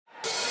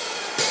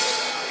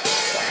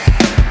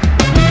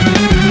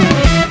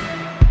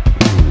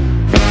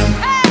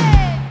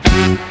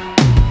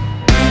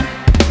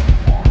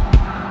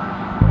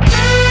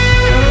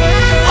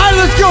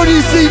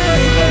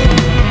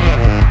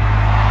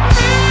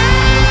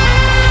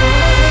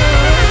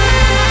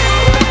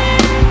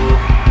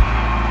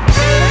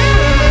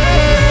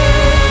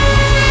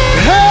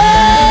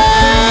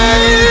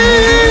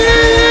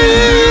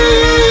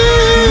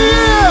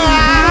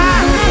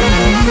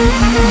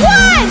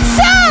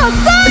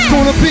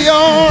be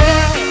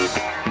alright.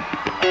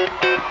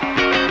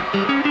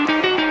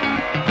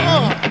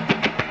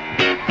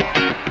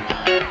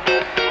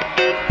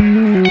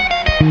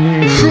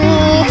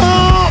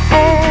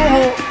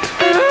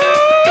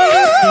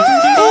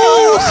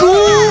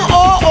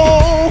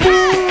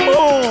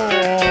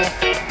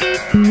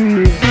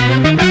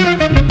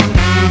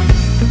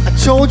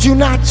 Told you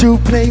not to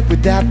play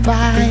with that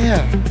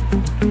fire,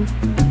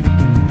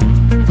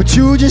 but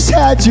you just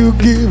had to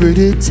give it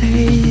a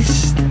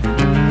taste.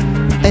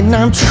 And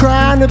I'm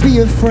trying to be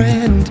a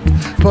friend,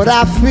 but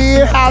I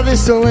fear how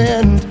this will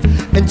end.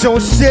 And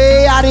don't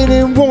say I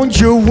didn't want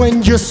you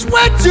when you're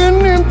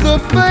sweating in the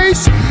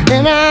face.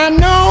 And I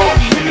know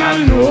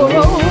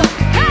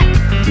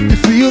you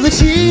feel the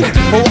heat,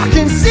 oh I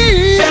can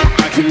see,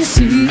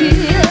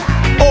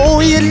 oh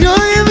you know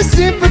you have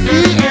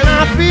sympathy. And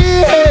I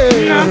feel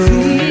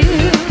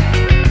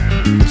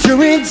that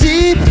you're in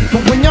deep,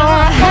 but when your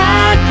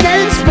heart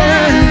gets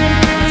burned,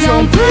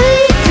 don't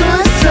be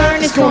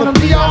concerned, it's gonna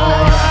be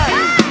alright.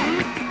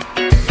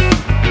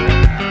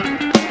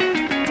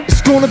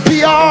 It's gonna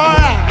be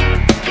alright.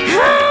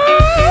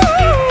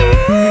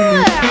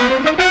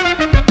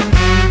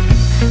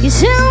 You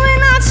tell me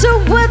not to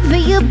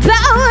worry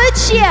about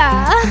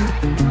ya.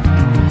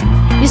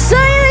 You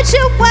say that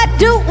you are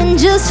doing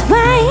just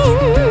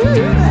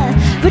fine,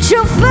 but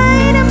you're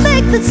afraid to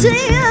make the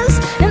tears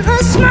and the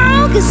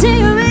smoke is in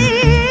your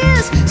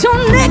ears. So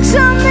next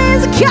time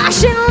there's a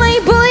caution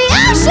label, you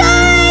should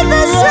read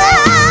the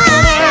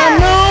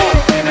sign.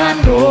 And I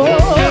know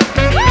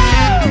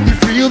you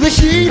feel the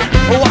heat,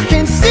 oh I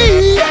can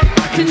see,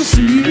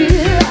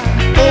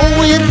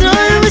 oh you know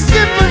you have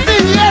sympathy.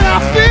 And I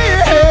feel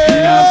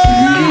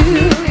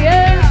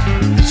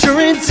that you're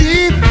in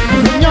deep,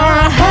 when your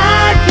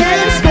heart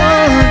gets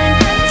burned,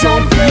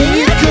 don't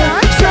be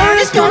concerned,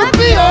 it's gonna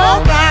be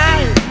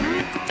alright.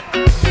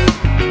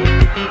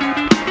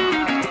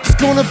 It's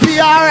gonna be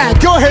alright.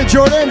 Go ahead,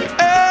 Jordan.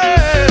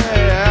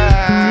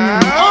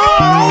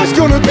 Oh, it's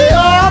gonna be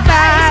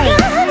alright.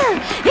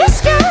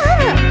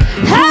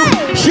 Hey!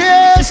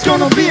 Yeah, it's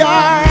gonna be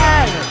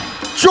alright.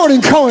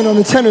 Jordan Cohen on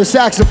the tenor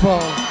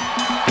saxophone.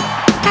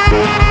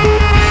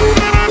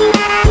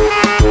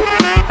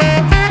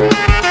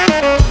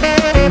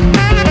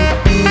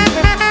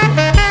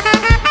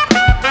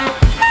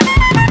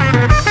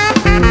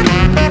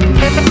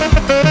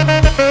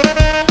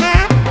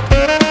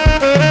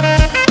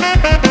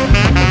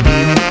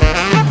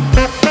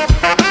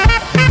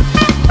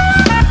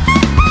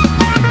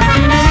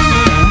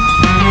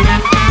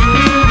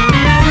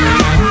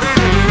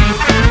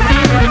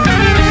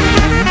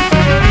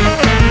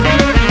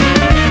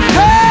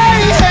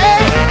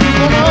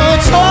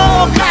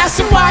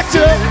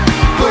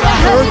 But I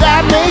heard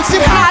that makes it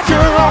harder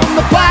on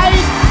the bike.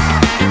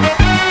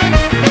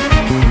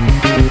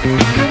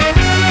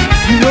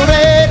 You know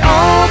that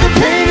all the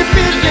pain and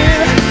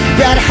feeling,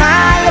 that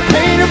higher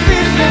pain and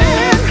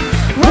feeling,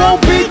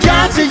 won't be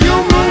gone till you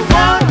move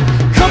on.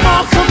 Come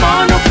on,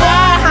 no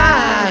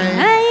fight.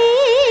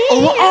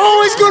 Oh, we're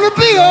always gonna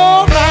be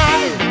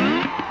alright.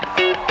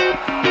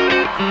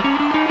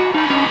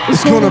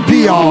 It's gonna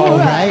be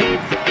alright.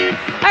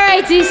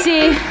 Alright,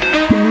 DC.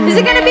 Is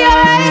it gonna be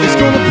alright? It's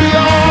gonna be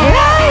alright.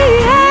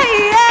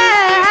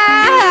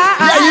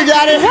 Yeah, you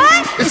got it.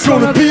 It's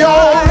gonna be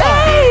alright.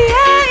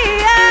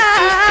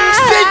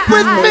 Stick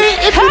with me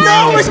if you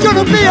know it's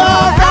gonna be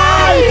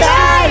alright.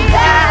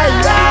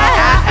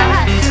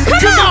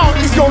 Come on,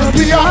 it's gonna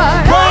be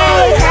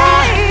alright.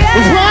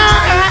 It's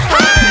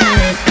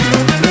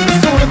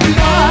gonna be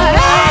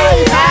alright.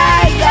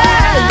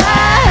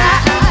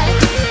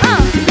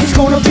 It's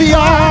gonna be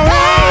alright.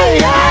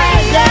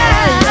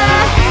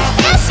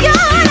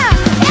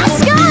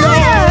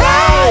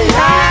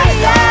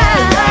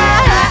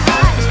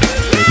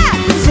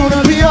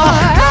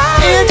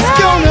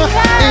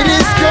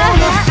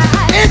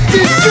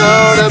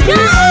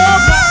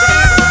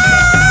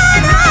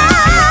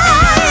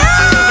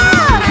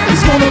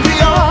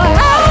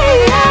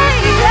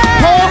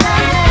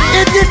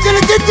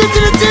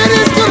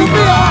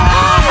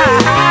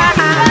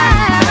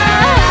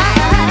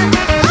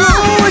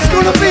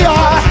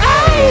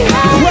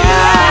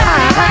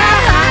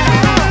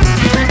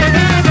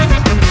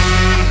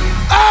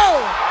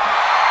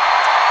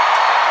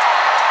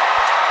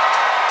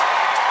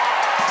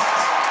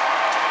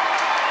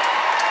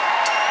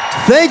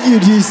 Thank you,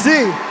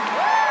 DC.